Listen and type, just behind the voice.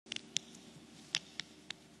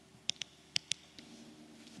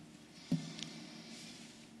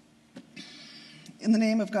In the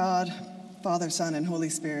name of God, Father, Son, and Holy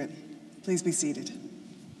Spirit, please be seated.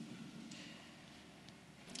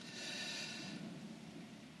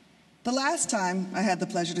 The last time I had the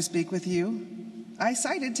pleasure to speak with you, I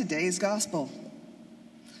cited today's gospel.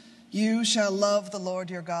 You shall love the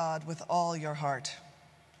Lord your God with all your heart,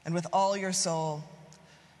 and with all your soul,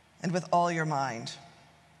 and with all your mind.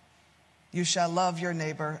 You shall love your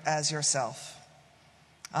neighbor as yourself.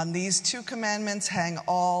 On these two commandments hang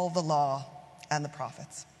all the law and the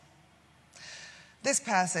prophets. This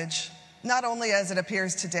passage, not only as it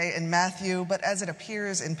appears today in Matthew, but as it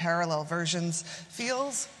appears in parallel versions,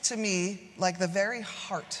 feels to me like the very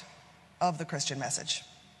heart of the Christian message.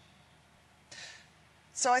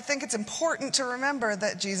 So I think it's important to remember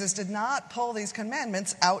that Jesus did not pull these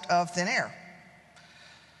commandments out of thin air.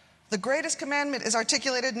 The greatest commandment is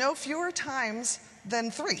articulated no fewer times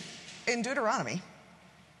than 3 in Deuteronomy.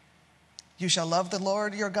 You shall love the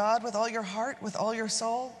Lord your God with all your heart, with all your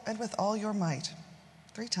soul, and with all your might.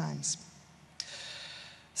 3 times.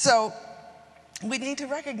 So we need to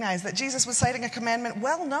recognize that Jesus was citing a commandment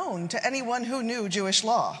well known to anyone who knew Jewish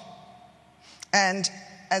law. And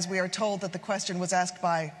as we are told that the question was asked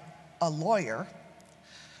by a lawyer,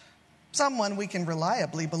 someone we can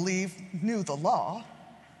reliably believe knew the law,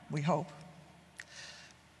 we hope.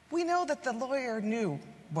 We know that the lawyer knew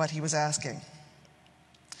what he was asking.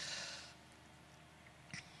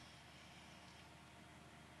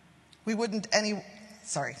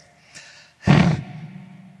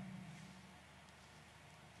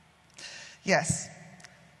 Yes,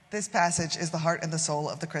 this passage is the heart and the soul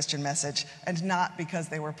of the Christian message, and not because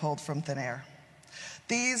they were pulled from thin air.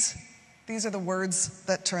 These are the words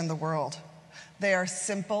that turn the world. They are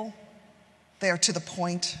simple. They are to the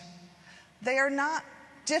point. They are not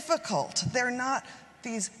difficult. They're not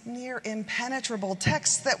these near impenetrable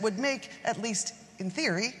texts that would make, at least in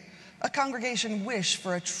theory, a congregation wish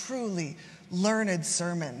for a truly learned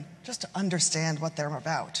sermon just to understand what they're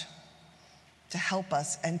about, to help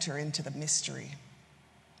us enter into the mystery.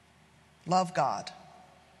 Love God.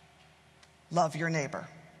 Love your neighbor.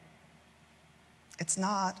 It's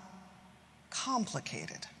not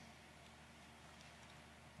complicated.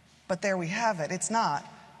 But there we have it. It's not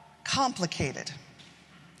complicated.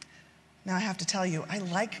 Now I have to tell you, I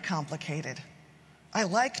like complicated. I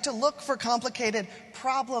like to look for complicated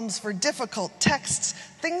problems, for difficult texts,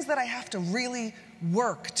 things that I have to really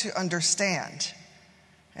work to understand.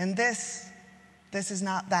 And this is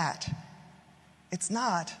not that. It's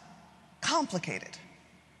not complicated,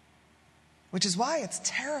 which is why it's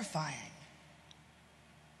terrifying.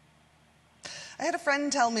 I had a friend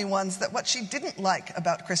tell me once that what she didn't like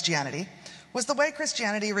about Christianity was the way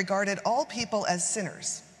Christianity regarded all people as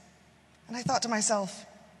sinners. And I thought to myself,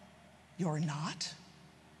 you're not?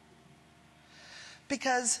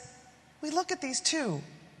 Because we look at these 2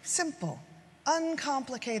 simple,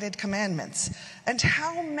 uncomplicated commandments, and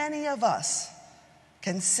how many of us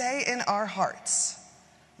can say in our hearts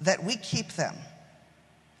that we keep them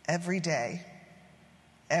every day,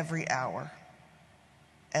 every hour,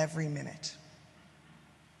 every minute.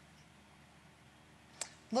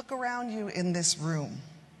 Look around you in this room,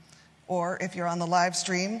 or if you're on the live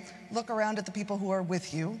stream, look around at the people who are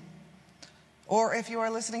with you, or if you are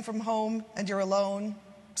listening from home and you're alone,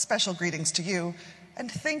 special greetings to you, and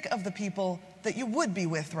think of the people that you would be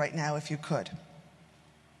with right now if you could.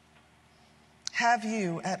 Have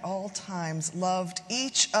you at all times loved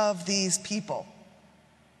each of these people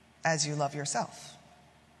as you love yourself?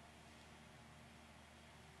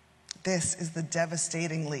 This is the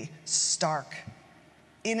devastatingly stark,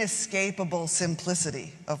 inescapable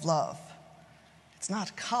simplicity of love. It's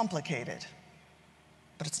not complicated,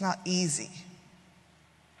 but it's not easy.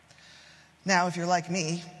 Now, if you're like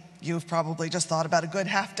me, you've probably just thought about a good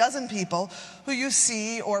half dozen people who you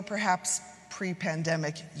see, or perhaps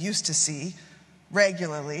pre-pandemic used to see,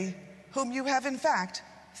 regularly, whom you have in fact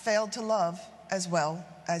failed to love as well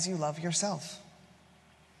as you love yourself.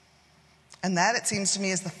 And that, it seems to me,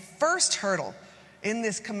 is the first hurdle in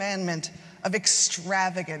this commandment of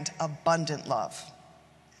extravagant, abundant love.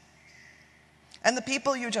 And the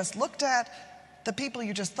people you just looked at, the people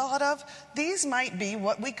you just thought of, these might be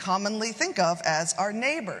what we commonly think of as our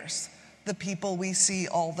neighbors, the people we see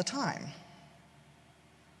all the time.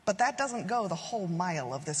 But that doesn't go the whole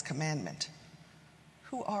mile of this commandment.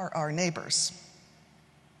 Who are our neighbors?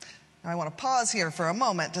 Now, I want to pause here for a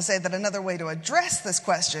moment to say that another way to address this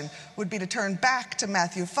question would be to turn back to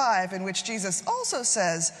Matthew 5, in which Jesus also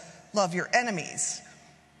says, love your enemies.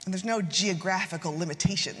 And there's no geographical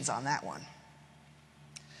limitations on that one.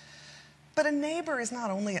 But a neighbor is not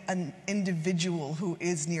only an individual who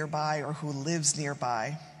is nearby or who lives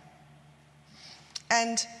nearby.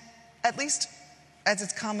 And at least as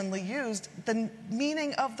it's commonly used, the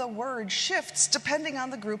meaning of the word shifts depending on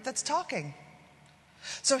the group that's talking.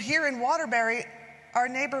 So here in Waterbury, our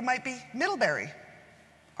neighbor might be Middlebury,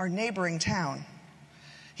 our neighboring town.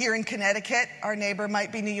 Here in Connecticut, our neighbor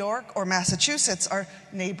might be New York or Massachusetts, our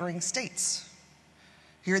neighboring states.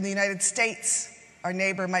 Here in the United States, our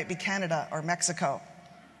neighbor might be Canada or Mexico,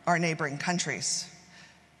 our neighboring countries.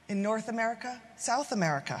 In North America, South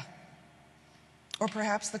America, or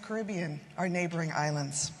perhaps the Caribbean, our neighboring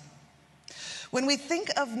islands. When we think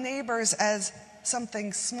of neighbors as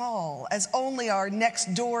something small, as only our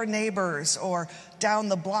next door neighbors or down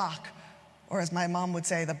the block, or as my mom would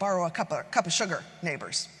say, the borrow a cup of sugar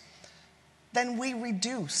neighbors, then we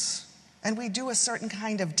reduce and we do a certain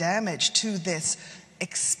kind of damage to this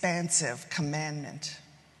expansive commandment.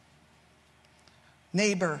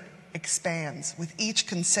 Neighbor expands with each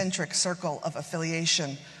concentric circle of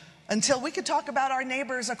affiliation until we could talk about our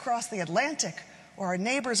neighbors across the Atlantic or our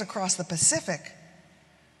neighbors across the Pacific.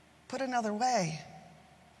 Put another way,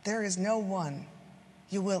 there is no one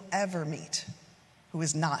you will ever meet who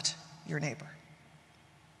is not your neighbor.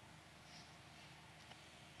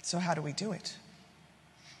 So how do we do it?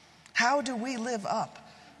 How do we live up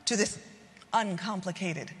to this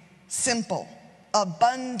uncomplicated, simple,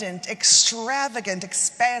 abundant, extravagant,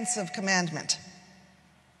 expansive commandment?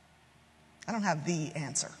 I don't have the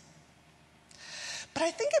answer. But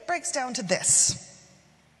I think it breaks down to this.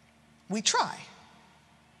 We try.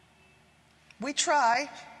 We try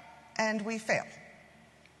and we fail.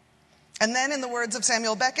 And then, in the words of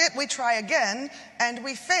Samuel Beckett, we try again and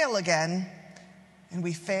we fail again, and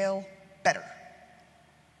we fail better.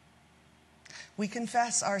 We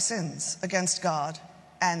confess our sins against God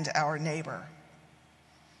and our neighbor.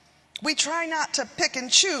 We try not to pick and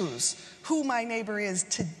choose who my neighbor is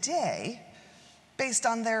today based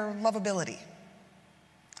on their lovability.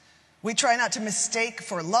 We try not to mistake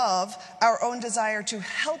for love our own desire to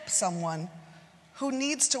help someone who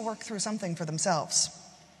needs to work through something for themselves.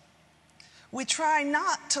 We try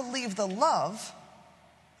not to leave the love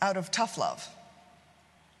out of tough love.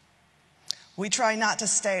 We try not to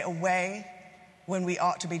stay away when we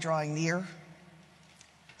ought to be drawing near.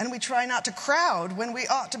 And we try not to crowd when we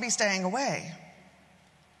ought to be staying away.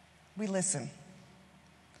 We listen.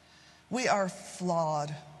 We are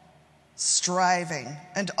flawed, striving,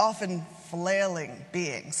 and often flailing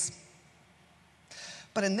beings.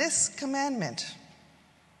 But in this commandment,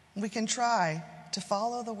 we can try to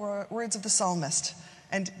follow the words of the psalmist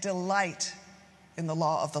and delight in the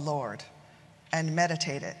law of the Lord and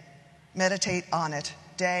meditate on it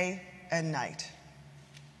day and night.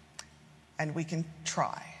 And we can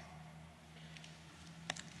try.